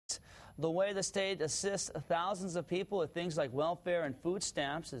The way the state assists thousands of people with things like welfare and food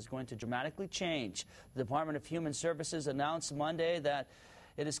stamps is going to dramatically change. The Department of Human Services announced Monday that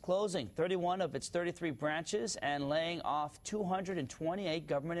it is closing 31 of its 33 branches and laying off 228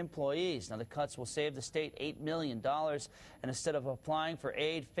 government employees. Now, the cuts will save the state $8 million. And instead of applying for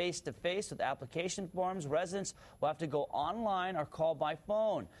aid face-to-face with application forms, residents will have to go online or call by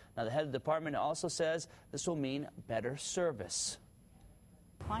phone. Now, the head of the department also says this will mean better service.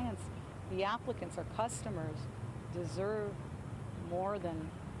 Clients, the applicants, our customers deserve more than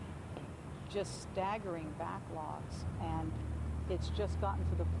just staggering backlogs. And it's just gotten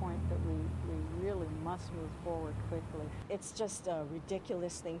to the point that we really must move forward quickly. It's just a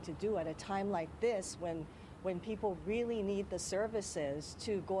ridiculous thing to do at a time like this when people really need the services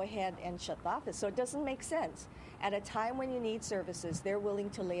to go ahead and shut the office. So it doesn't make sense. At a time when you need services, they're willing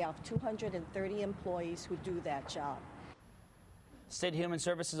to lay off 230 employees who do that job. State Human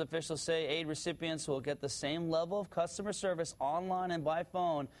Services officials say aid recipients will get the same level of customer service online and by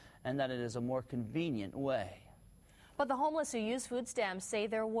phone, and that it is a more convenient way. But the homeless who use food stamps say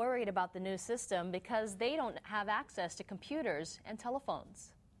they're worried about the new system because they don't have access to computers and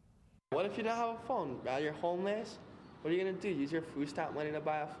telephones. What if you don't have a phone? You're homeless? What are you going to do? Use your food stamp money to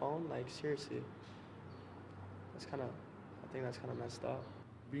buy a phone? Like, seriously. I think that's kind of messed up.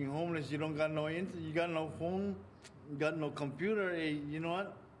 Being homeless, you don't got no internet, you got no phone, you got no computer. Hey, you know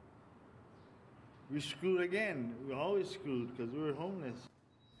what? We're screwed again. We're always screwed because we're homeless.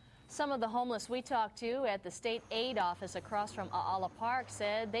 Some of the homeless we talked to at the state aid office across from A'ala Park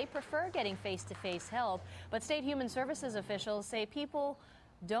said they prefer getting face-to-face help, but state human services officials say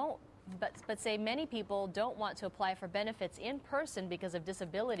say many people don't want to apply for benefits in person because of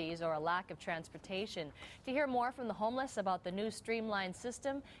disabilities or a lack of transportation. To hear more from the homeless about the new streamlined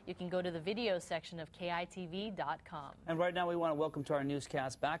system, you can go to the video section of KITV.com. And right now we want to welcome to our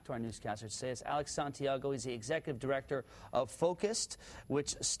newscast, back to our newscaster today, is Alex Santiago. He's the executive director of PHOCUSED,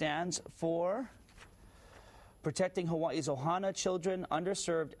 which stands for Protecting Hawaii's Ohana Children,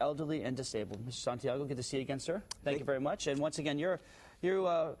 Underserved, Elderly, and Disabled. Mr. Santiago, good to see you again, sir. Thank you very much. And once again, you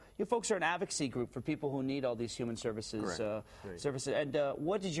folks are an advocacy group for people who need all these human services. Services. And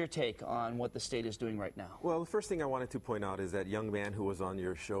what is your take on what the state is doing right now? Well, the first thing I wanted to point out is that young man who was on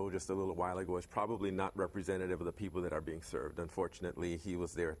your show just a little while ago is probably not representative of the people that are being served. Unfortunately, he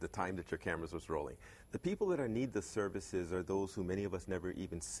was there at the time that your cameras was rolling. The people that need the services are those who many of us never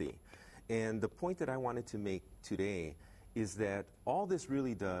even see. And the point that I wanted to make today is that all this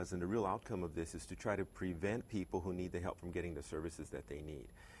really does, and the real outcome of this, is to try to prevent people who need the help from getting the services that they need.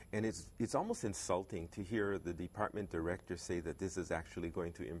 And it's almost insulting to hear the department director say that this is actually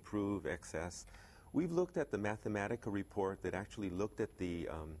going to improve access. We've looked at the Mathematica report that actually looked at the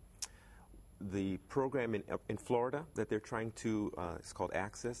program in Florida that they're trying to, it's called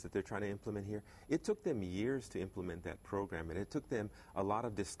Access, that they're trying to implement here. It took them years to implement that program, and it took them a lot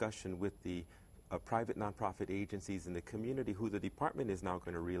of discussion with the private nonprofit agencies in the community who the department is now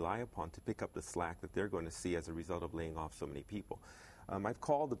going to rely upon to pick up the slack that they're going to see as a result of laying off so many people. I've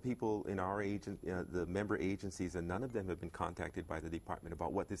called the people in our the member agencies, and none of them have been contacted by the department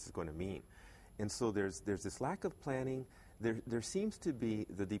about what this is going to mean. And so there's this lack of planning. There seems to be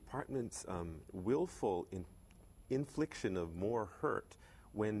the department's willful infliction of more hurt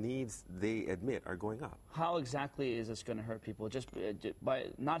when needs they admit are going up. How exactly is this going to hurt people? Just by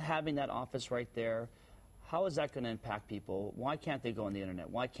not having that office right there, how is that going to impact people? Why can't they go on the internet?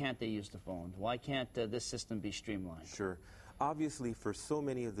 Why can't they use the phone? Why can't this system be streamlined? Sure. Obviously, for so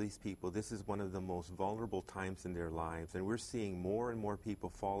many of these people, this is one of the most vulnerable times in their lives, and we're seeing more and more people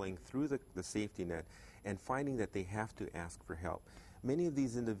falling through the safety net and finding that they have to ask for help. Many of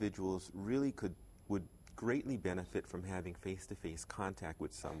these individuals really would greatly benefit from having face-to-face contact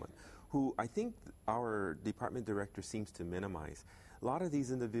with someone who I think our department director seems to minimize. A lot of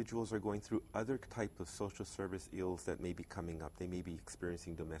these individuals are going through other type of social service ills that may be coming up. They may be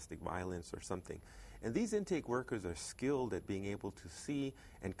experiencing domestic violence or something. And these intake workers are skilled at being able to see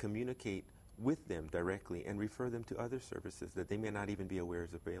and communicate with them directly and refer them to other services that they may not even be aware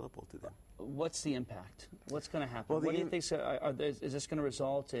is available to them. What's the impact? What's going to happen? Well, what do you think is this going to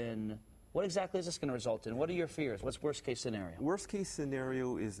result in? What exactly is this going to result in? What are your fears? What's worst case scenario? Worst case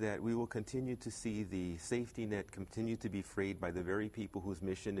scenario is that we will continue to see the safety net continue to be frayed by the very people whose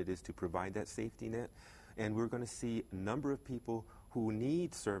mission it is to provide that safety net. And we're going to see a number of people who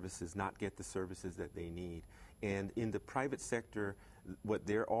need services not get the services that they need. And in the private sector, what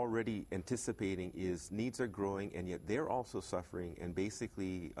they're already anticipating is needs are growing, and yet they're also suffering and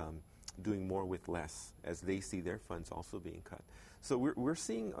basically doing more with less as they see their funds also being cut. So we're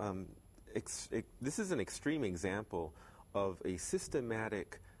seeing this is an extreme example of a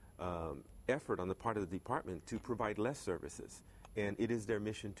systematic effort on the part of the department to provide less services. And it is their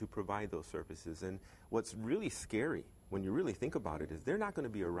mission to provide those services. And what's really scary, when you really think about it, is they're not going to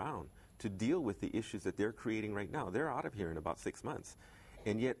be around to deal with the issues that they're creating right now. They're out of here in about 6 months.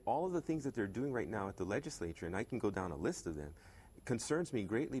 And yet all of the things that they're doing right now at the legislature, and I can go down a list of them, concerns me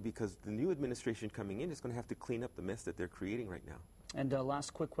greatly because the new administration coming in is going to have to clean up the mess that they're creating right now. And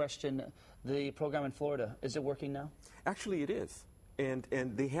last quick question, the program in Florida, is it working now? Actually, it is. And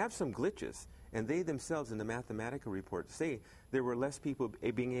they have some glitches. And they themselves in the mathematical report say there were less people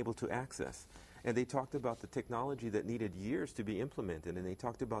being able to access. And they talked about the technology that needed years to be implemented. And they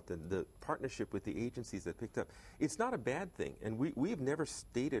talked about the partnership with the agencies that picked up. It's not a bad thing. And we've never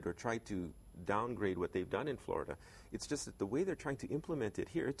stated or tried to downgrade what they've done in Florida. It's just that the way they're trying to implement it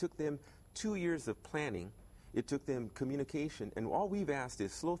here, it took them 2 years of planning. It took them communication. And all we've asked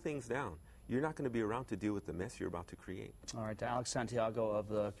is slow things down. You're not going to be around to deal with the mess you're about to create. All right, Alex Santiago of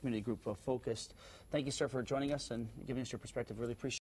the community group PHOCUSED. Thank you, sir, for joining us and giving us your perspective. Really appreciate it.